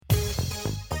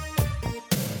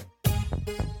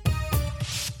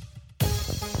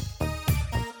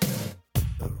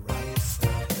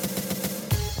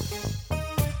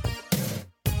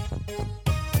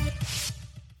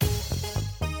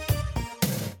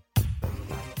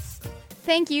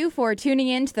Thank you for tuning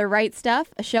in to The Right Stuff,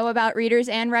 a show about readers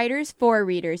and writers for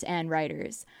readers and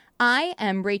writers. I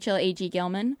am Rachel A.G.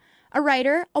 Gilman, a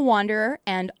writer, a wanderer,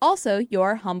 and also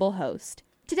your humble host.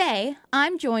 Today,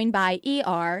 I'm joined by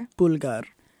E.R. Pulgar,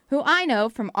 who I know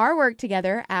from our work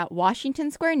together at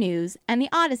Washington Square News and the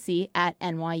Odyssey at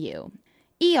NYU.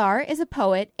 E.R. is a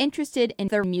poet interested in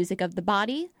the music of the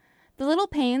body, the little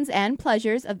pains and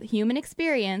pleasures of the human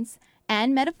experience,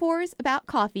 and metaphors about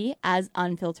coffee as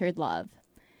unfiltered love.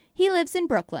 He lives in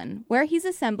Brooklyn, where he's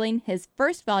assembling his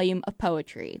first volume of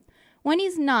poetry, when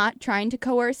he's not trying to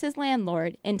coerce his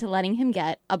landlord into letting him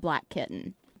get a black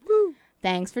kitten. Woo.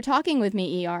 Thanks for talking with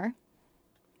me, E.R.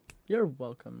 You're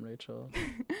welcome, Rachel.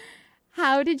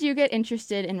 How did you get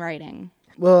interested in writing?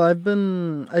 Well,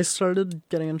 I started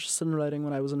getting interested in writing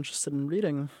when I was interested in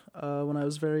reading. When I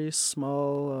was very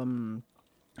small,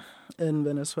 in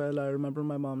Venezuela, I remember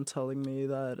my mom telling me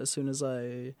that as soon as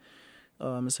I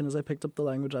picked up the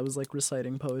language, I was like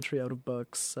reciting poetry out of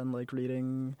books and like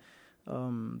reading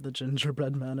The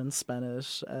Gingerbread Man in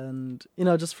Spanish. And,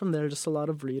 just from there, just a lot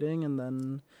of reading. And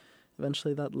then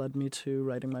eventually that led me to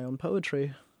writing my own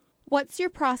poetry. What's your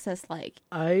process like?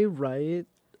 I write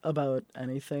about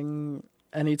anything,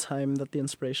 anytime that the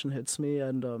inspiration hits me.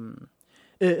 And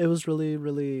it was really,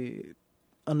 really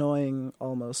annoying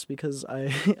almost because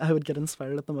I would get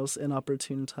inspired at the most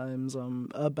inopportune times.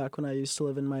 Back when I used to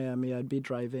live in Miami, I'd be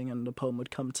driving and a poem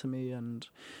would come to me, and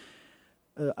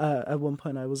at one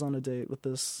point I was on a date with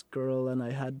this girl and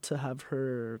I had to have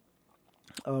her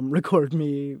record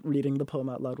me reading the poem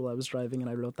out loud while I was driving, and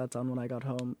I wrote that down when I got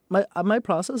home. My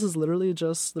process is literally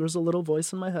just there's a little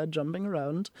voice in my head jumping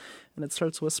around and it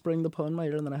starts whispering the poem in my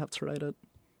ear, and then I have to write it.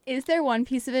 Is there one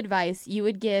piece of advice you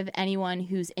would give anyone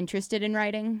who's interested in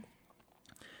writing?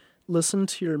 Listen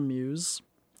to your muse,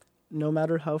 no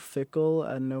matter how fickle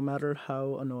and no matter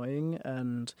how annoying.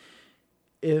 And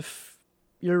if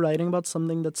you're writing about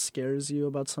something that scares you,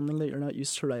 about something that you're not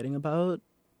used to writing about,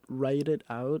 write it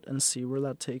out and see where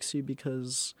that takes you,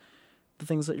 because the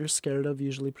things that you're scared of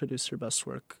usually produce your best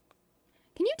work.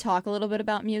 Can you talk a little bit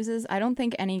about muses? I don't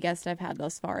think any guest I've had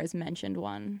thus far has mentioned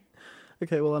one.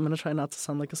 Okay, well, I'm going to try not to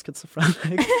sound like a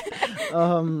schizophrenic.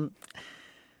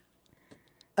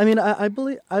 I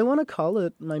believe I want to call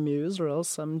it my muse, or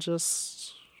else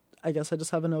I guess I just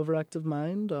have an overactive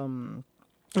mind.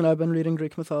 I've been reading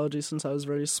Greek mythology since I was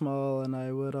very small, and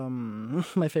I would,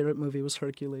 my favorite movie was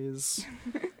Hercules.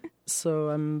 So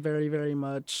I'm very, very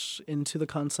much into the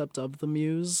concept of the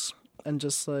muse, and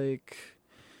just like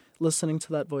listening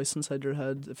to that voice inside your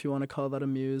head, if you want to call that a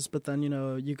muse. But then,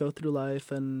 you go through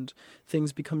life and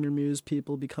things become your muse,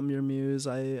 people become your muse.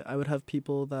 I would have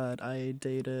people that I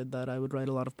dated that I would write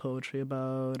a lot of poetry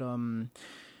about.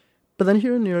 But then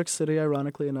here in New York City,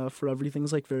 ironically enough, where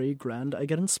everything's like very grand, I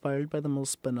get inspired by the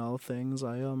most banal things.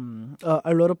 I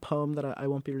wrote a poem that I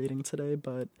won't be reading today,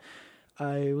 but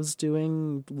I was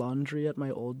doing laundry at my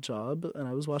old job and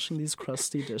I was washing these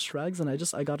crusty dish rags, and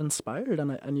I got inspired,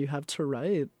 and you have to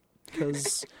write.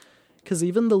 Because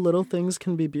even the little things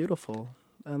can be beautiful,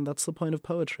 and that's the point of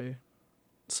poetry.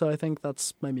 So I think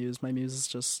that's my muse. My muse is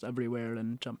just everywhere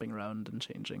and jumping around and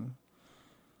changing.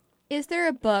 Is there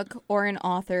a book or an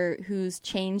author who's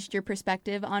changed your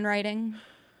perspective on writing?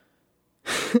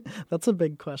 That's a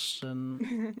big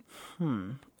question.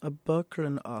 A book or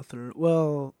an author?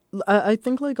 Well, I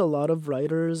think like a lot of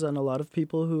writers and a lot of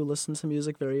people who listen to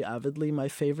music very avidly, my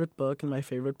favorite book and my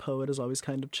favorite poet is always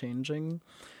kind of changing.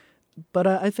 But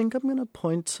I think I'm going to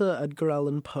point to Edgar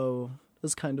Allan Poe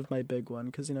as kind of my big one,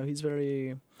 because, he's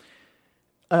very...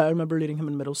 I remember reading him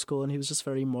in middle school, and he was just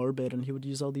very morbid, and he would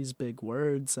use all these big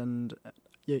words, and,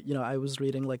 I was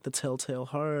reading, like, The Telltale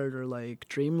Heart or, like,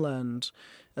 Dreamland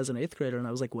as an 8th grader, and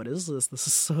I was like, what is this? This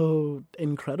is so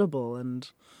incredible, and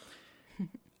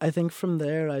I think from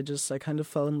there I kind of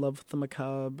fell in love with the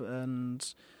macabre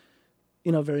and...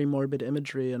 very morbid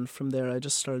imagery, and from there I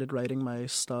just started writing my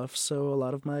stuff. So a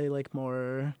lot of my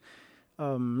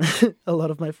a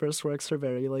lot of my first works are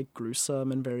very like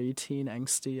gruesome and very teen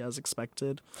angsty, as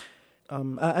expected.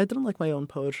 I didn't like my own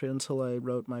poetry until I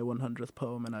wrote my 100th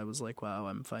poem, and I was like, wow,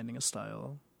 I'm finding a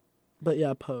style. But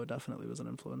yeah, Poe definitely was an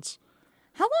influence.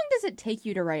 How long does it take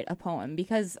you to write a poem?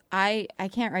 Because I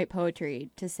can't write poetry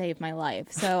to save my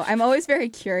life. So I'm always very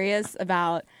curious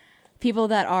about people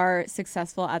that are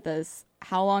successful at this,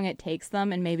 how long it takes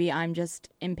them, and maybe I'm just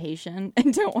impatient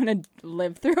and don't want to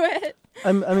live through it.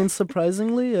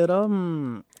 Surprisingly, it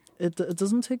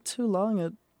doesn't take too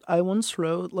long. I once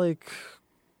wrote like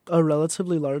a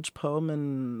relatively large poem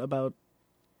in about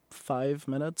 5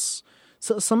 minutes.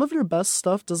 So some of your best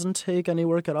stuff doesn't take any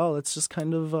work at all. It's just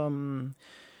kind of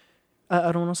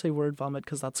I don't want to say word vomit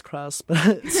because that's crass,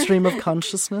 but stream of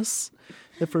consciousness,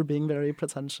 if we're being very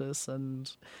pretentious and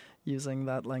using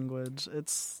that language.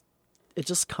 It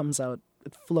just comes out,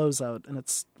 it flows out, and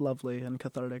it's lovely and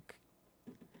cathartic.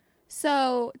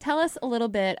 So tell us a little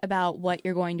bit about what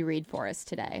you're going to read for us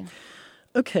today.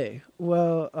 Okay,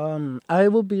 well, I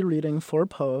will be reading 4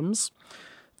 poems,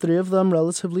 3 of them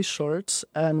relatively short,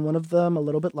 and 1 of them a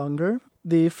little bit longer.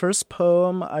 The first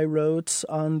poem I wrote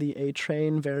on the A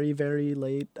train very, very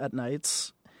late at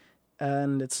night,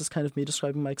 and it's just kind of me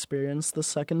describing my experience. The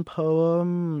second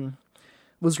poem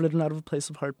was written out of a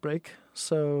place of heartbreak,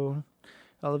 so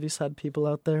all of you sad people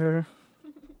out there,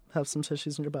 have some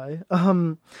tissues nearby.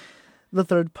 The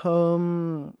third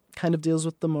poem kind of deals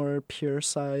with the more pure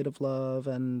side of love,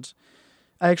 and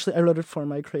I wrote it for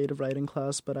my creative writing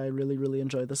class, but I really, really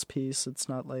enjoy this piece. It's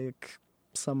not like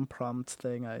some prompt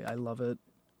thing. I love it,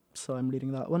 so I'm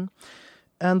reading that one.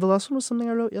 And the last one was something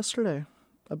I wrote yesterday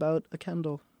about a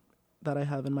candle that I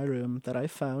have in my room that I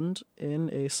found in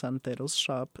a Santero's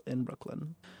shop in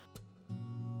Brooklyn.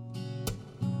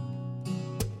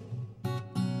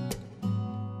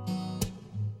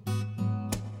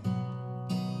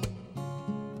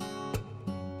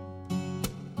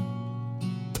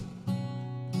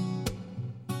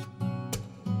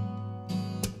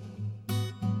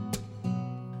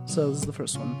 So this is the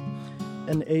first one.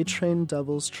 An A-Train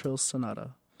Devil's Trill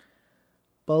Sonata.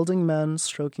 Balding man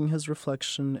stroking his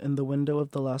reflection in the window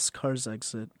of the last car's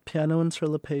exit. Piano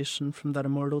interlopation from that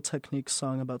immortal Technique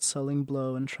song about selling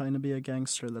blow and trying to be a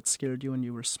gangster that scared you when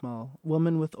you were small.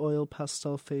 Woman with oil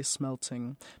pastel face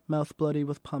melting. Mouth bloody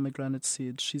with pomegranate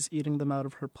seeds. She's eating them out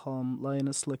of her palm.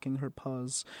 Lioness licking her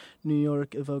paws. New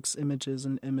York evokes images,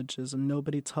 and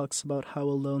nobody talks about how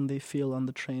alone they feel on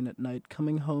the train at night.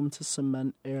 Coming home to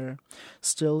cement air.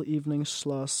 Still evening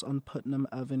schloss on Putnam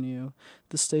Avenue.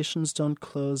 The stations don't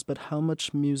close, but how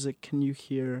much music can you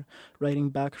hear? Riding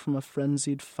back from a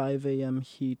frenzied 5 a.m.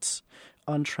 heat.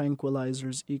 On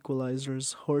tranquilizers,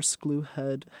 equalizers, horse glue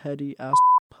head, heady ass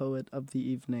poet of the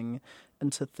evening.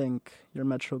 And to think, your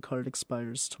Metro card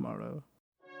expires tomorrow.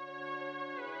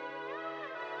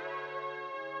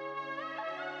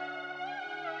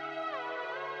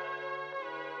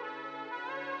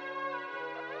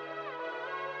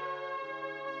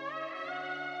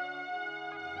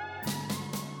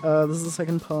 This is the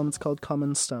second poem. It's called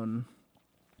Common Stone.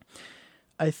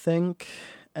 I think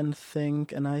and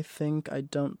think, and I think I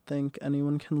don't think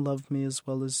anyone can love me as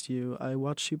well as you. I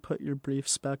watch you put your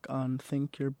briefs back on,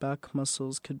 think your back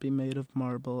muscles could be made of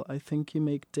marble. I think you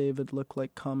make David look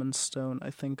like common stone.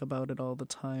 I think about it all the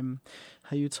time.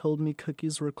 How you told me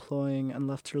cookies were cloying and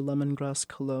left your lemongrass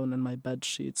cologne in my bed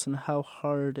sheets, and how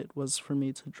hard it was for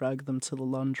me to drag them to the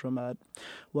laundromat.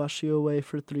 Wash you away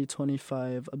for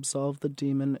 $3.25, absolve the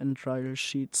demon in dryer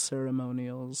sheet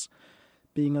ceremonials.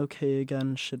 Being okay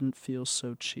again shouldn't feel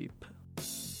so cheap.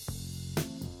 This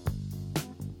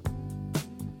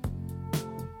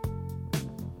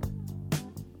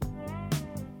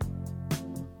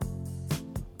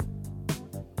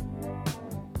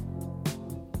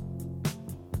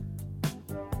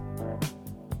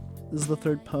is the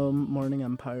third poem, Morning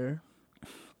Empire.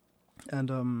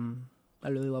 And I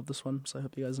really love this one, so I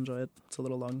hope you guys enjoy it. It's a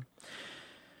little long.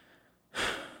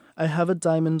 I have a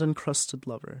diamond-encrusted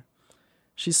lover.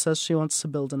 She says she wants to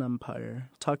build an empire,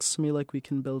 talks to me like we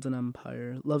can build an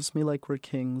empire, loves me like we're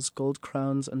kings, gold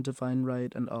crowns and divine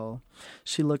right and all.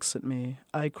 She looks at me,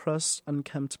 eye crust,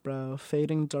 unkempt brow,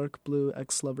 fading dark blue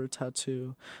ex-lover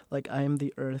tattoo, like I am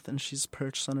the earth and she's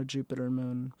perched on a Jupiter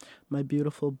moon. My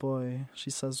beautiful boy,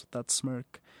 she says with that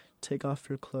smirk. Take off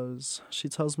your clothes. She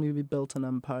tells me we built an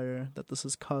empire, that this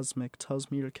is cosmic, tells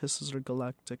me your kisses are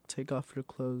galactic. Take off your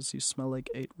clothes, you smell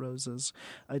like 8 roses.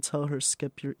 I tell her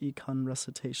skip your econ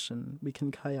recitation. We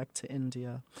can kayak to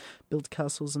India. Build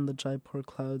castles in the Jaipur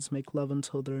clouds, make love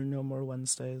until there are no more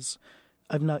Wednesdays.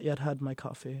 I've not yet had my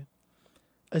coffee.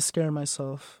 I scare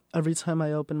myself. Every time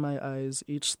I open my eyes,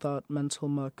 each thought mental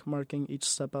muck marking each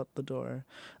step out the door.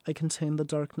 I contain the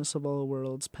darkness of all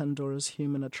worlds, Pandora's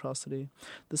human atrocity.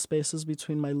 The spaces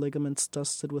between my ligaments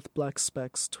dusted with black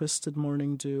specks, twisted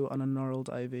morning dew on a gnarled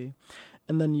ivy.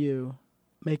 And then you,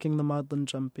 making the maudlin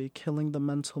jumpy, killing the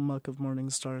mental muck of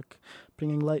morning's dark,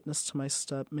 bringing lightness to my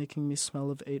step, making me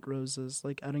smell of 8 roses,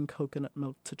 like adding coconut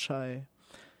milk to chai.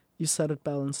 You said it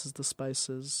balances the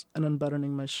spices, and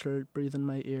unbuttoning my shirt, breathe in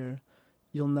my ear.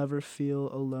 You'll never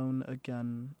feel alone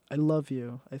again. I love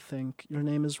you, I think. Your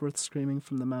name is worth screaming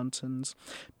from the mountains,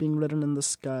 being written in the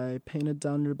sky, painted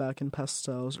down your back in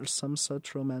pastels, or some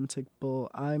such romantic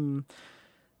bull. I'm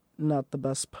not the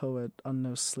best poet on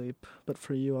No Sleep, but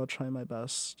for you I'll try my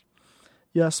best.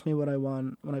 You ask me what I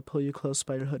want when I pull you close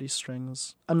by your hoodie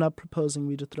strings. I'm not proposing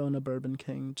we dethrone a Bourbon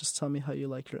King, just tell me how you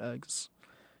like your eggs.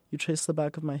 You trace the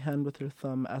back of my hand with your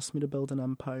thumb, ask me to build an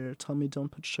empire, tell me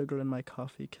don't put sugar in my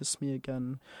coffee, kiss me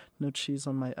again, no cheese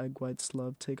on my egg whites,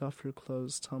 love, take off your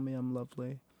clothes, tell me I'm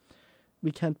lovely.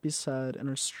 We can't be sad in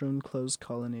our strewn clothes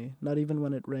colony, not even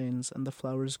when it rains and the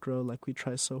flowers grow like we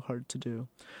try so hard to do.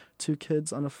 2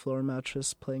 kids on a floor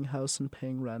mattress playing house and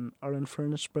paying rent, our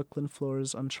unfurnished Brooklyn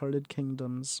floors, uncharted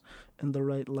kingdoms, in the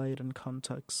right light and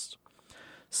context.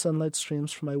 Sunlight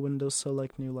streams from my window so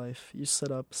like new life. You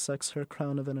sit up, sex hair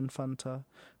crown of an infanta,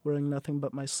 wearing nothing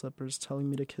but my slippers, telling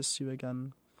me to kiss you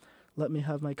again. Let me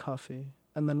have my coffee,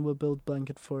 and then we'll build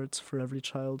blanket forts for every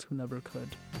child who never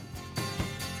could.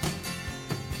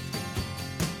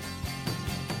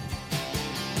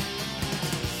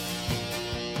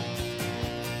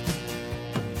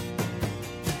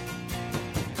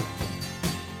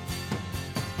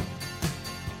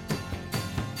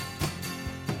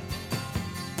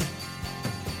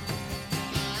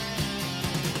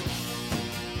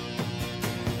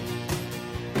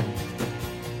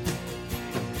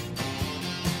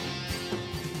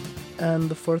 And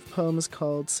the 4th poem is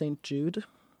called St. Jude,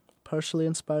 partially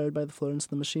inspired by the Florence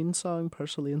and the Machine song,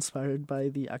 partially inspired by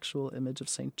the actual image of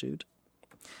St. Jude.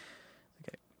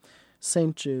 Okay.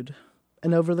 St. Jude,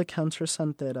 an over-the-counter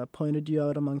santera pointed you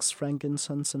out amongst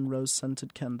frankincense and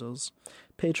rose-scented candles.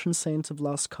 Patron saint of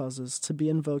lost causes, to be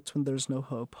invoked when there's no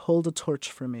hope. Hold a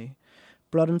torch for me.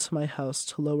 Brought into my house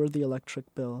to lower the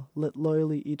electric bill, lit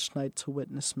loyally each night to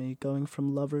witness me, going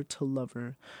from lover to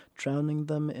lover, drowning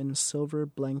them in silver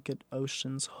blanket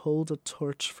oceans. Hold a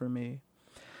torch for me.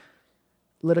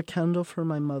 Lit a candle for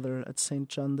my mother at St.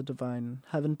 John the Divine.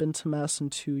 Haven't been to Mass in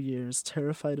 2 years,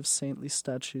 terrified of saintly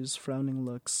statues, frowning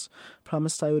looks.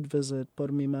 Promised I would visit por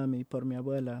mi mami, por mi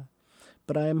abuela.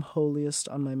 But I am holiest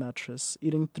on my mattress,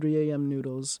 eating 3 a.m.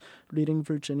 noodles, reading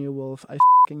Virginia Woolf. I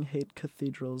f***ing hate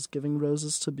cathedrals, giving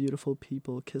roses to beautiful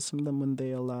people, kissing them when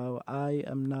they allow. I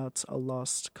am not a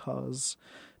lost cause.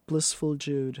 Blissful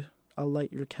Jude, I'll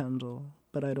light your candle,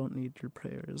 but I don't need your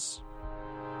prayers.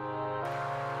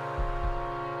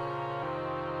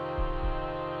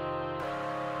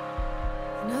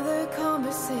 Another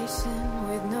conversation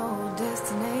with no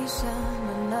destination,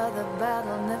 another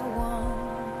battle never won.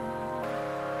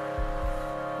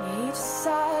 Each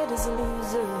side is a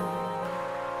loser,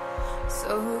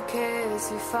 so who cares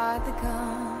who fired the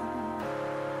gun?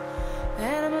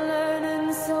 And I'm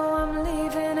learning, so I'm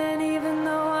leaving, and even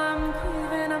though I'm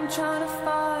grieving, I'm trying to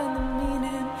find the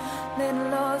meaning. Let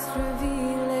lost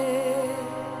reveal it.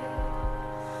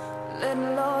 Let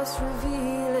lost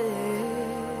reveal it.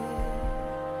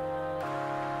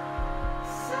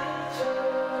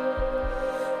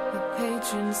 The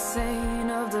patron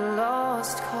saint of the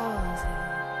lost causes.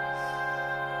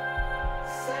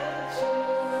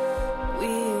 We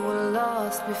were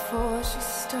lost before she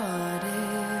started.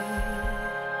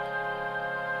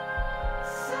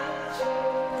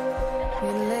 We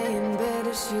lay in bed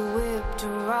as she whipped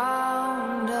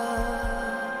around us.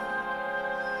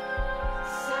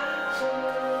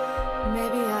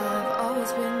 Maybe I've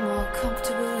always been more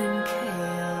comfortable in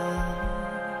chaos.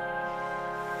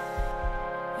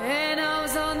 And I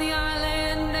was on the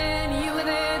island and you were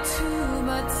there too,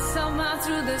 but somehow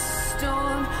through the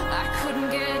storm I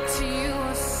couldn't get to you.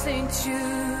 St.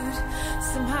 Jude,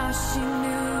 somehow she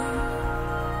knew.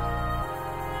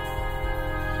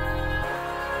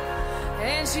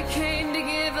 And she came to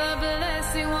give a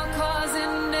blessing while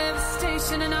causing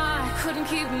devastation, and I couldn't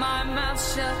keep my mouth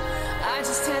shut. I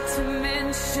just had to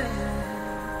mention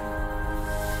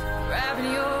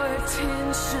grabbing your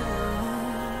attention.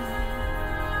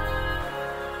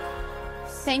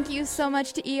 Thank you so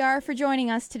much to ER for joining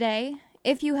us today.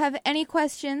 If you have any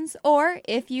questions, or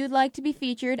if you'd like to be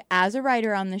featured as a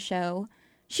writer on the show,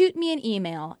 shoot me an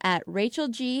email at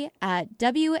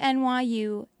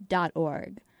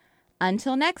rachelg@wnyu.org.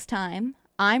 Until next time,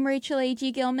 I'm Rachel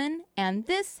A.G. Gilman, and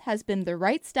this has been The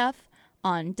Right Stuff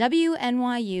on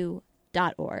WNYU.org.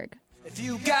 If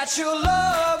you got your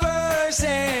lovers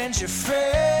and your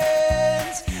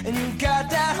friends, and you got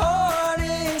that heart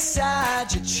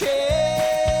inside your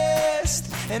chest,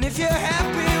 and if you're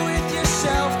happy with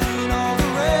yourself, then all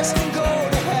the rest can go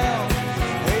to